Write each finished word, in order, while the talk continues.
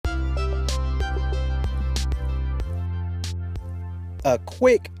a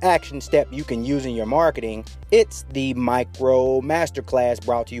quick action step you can use in your marketing. It's the Micro Masterclass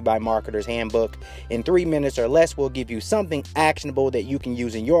brought to you by Marketer's Handbook. In 3 minutes or less, we'll give you something actionable that you can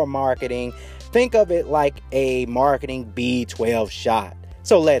use in your marketing. Think of it like a marketing B12 shot.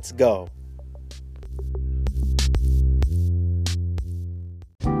 So let's go.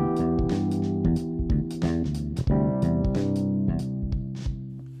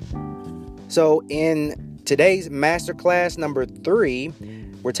 So in today's masterclass number 3,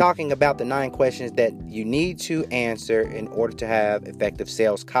 we're talking about the 9 questions that you need to answer in order to have effective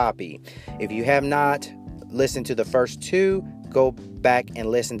sales copy. If you have not listened to the first 2, go back and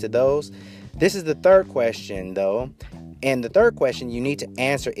listen to those. This is the third question though. And the third question you need to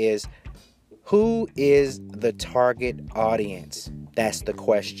answer is, who is the target audience? That's the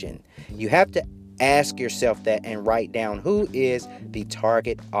question. You have to ask yourself that and write down who is the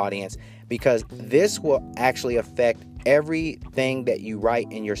target audience, because this will actually affect everything that you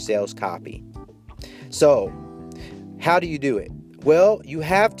write in your sales copy. So, how do you do it? Well, you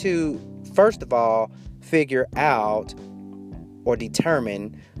have to, first of all, figure out or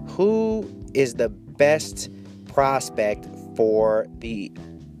determine who is the best prospect for the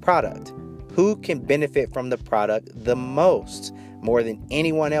product. Who can benefit from the product the most, more than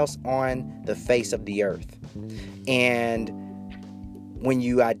anyone else on the face of the earth. And when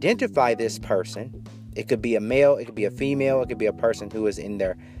you identify this person, it could be a male, it could be a female, it could be a person who is in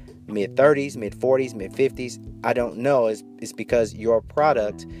their mid-30s, mid-40s, mid-50s. I don't know. It's because your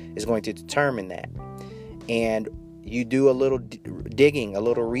product is going to determine that. And you do a little digging, a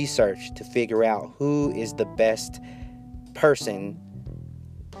little research to figure out who is the best person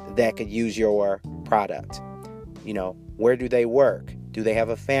that could use your product. You know, where do they work? Do they have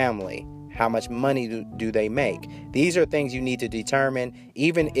a family? How much money do they make? These are things you need to determine,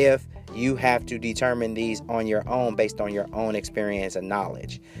 even if you have to determine these on your own based on your own experience and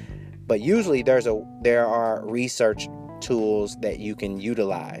knowledge. But usually there are research tools that you can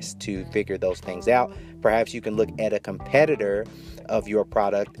utilize to figure those things out. Perhaps you can look at a competitor of your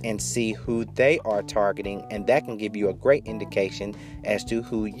product and see who they are targeting, and that can give you a great indication as to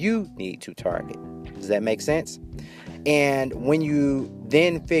who you need to target. Does that make sense? And when you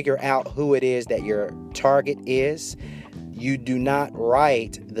then figure out who it is that your target is, you do not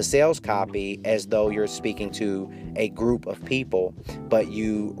write the sales copy as though you're speaking to a group of people, but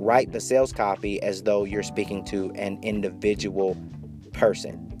you write the sales copy as though you're speaking to an individual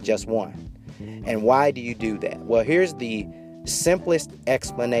person, just one. And why do you do that? Well, here's the simplest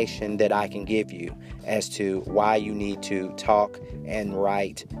explanation that I can give you as to why you need to talk and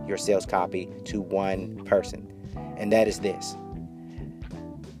write your sales copy to one person. And that is this: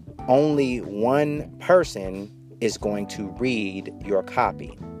 only one person is going to read your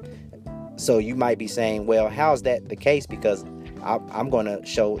copy. So you might be saying, well, how's that the case? Because I'm going to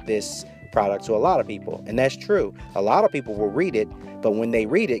show this product to a lot of people. And that's true. A lot of people will read it, but when they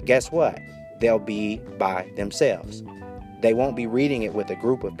read it, guess what? They'll be by themselves. They won't be reading it with a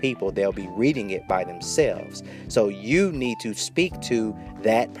group of people. They'll be reading it by themselves. So you need to speak to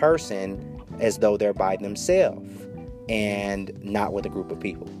that person as though they're by themselves and not with a group of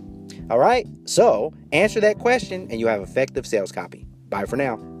people. All right, so answer that question and you have effective sales copy. Bye for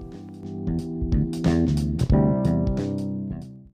now.